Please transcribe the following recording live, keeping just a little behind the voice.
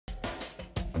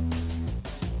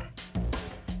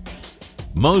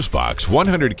Mosebach's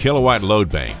 100 kilowatt load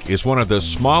bank is one of the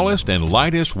smallest and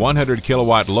lightest 100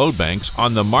 kilowatt load banks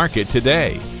on the market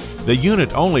today. The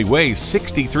unit only weighs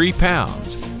 63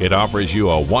 pounds. It offers you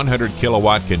a 100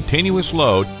 kilowatt continuous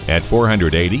load at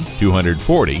 480,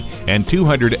 240, and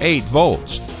 208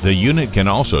 volts. The unit can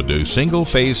also do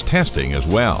single-phase testing as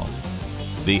well.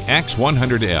 The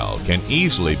X100L can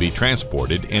easily be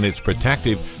transported in its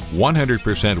protective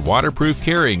 100% waterproof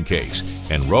carrying case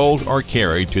and rolled or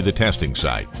carried to the testing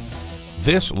site.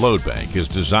 This load bank is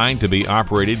designed to be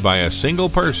operated by a single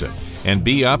person and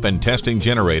be up and testing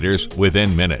generators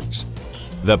within minutes.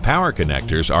 The power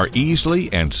connectors are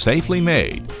easily and safely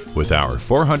made with our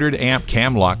 400 amp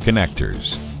cam lock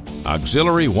connectors.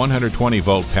 Auxiliary 120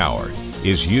 volt power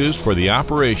is used for the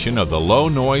operation of the low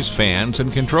noise fans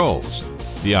and controls.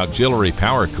 The auxiliary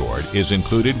power cord is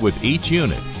included with each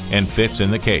unit and fits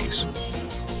in the case.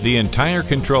 The entire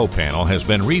control panel has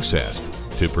been recessed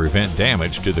to prevent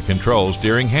damage to the controls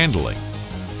during handling.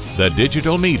 The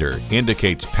digital meter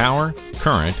indicates power,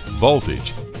 current,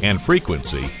 voltage, and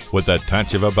frequency with a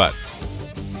touch of a button.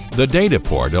 The data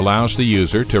port allows the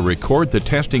user to record the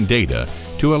testing data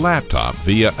to a laptop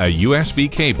via a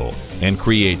USB cable and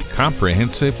create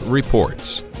comprehensive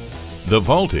reports. The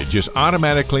voltage is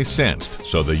automatically sensed,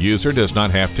 so the user does not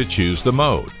have to choose the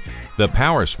mode. The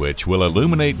power switch will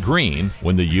illuminate green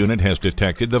when the unit has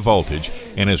detected the voltage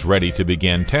and is ready to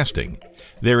begin testing.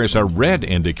 There is a red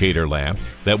indicator lamp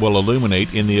that will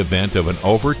illuminate in the event of an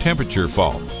over-temperature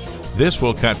fault. This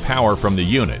will cut power from the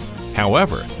unit.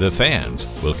 However, the fans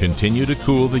will continue to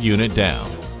cool the unit down.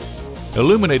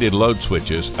 Illuminated load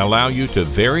switches allow you to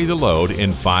vary the load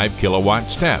in 5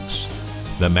 kilowatt steps.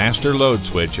 The master load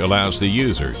switch allows the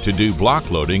user to do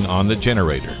block loading on the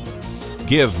generator.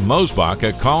 Give Mosebach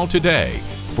a call today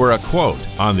for a quote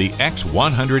on the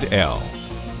X100L.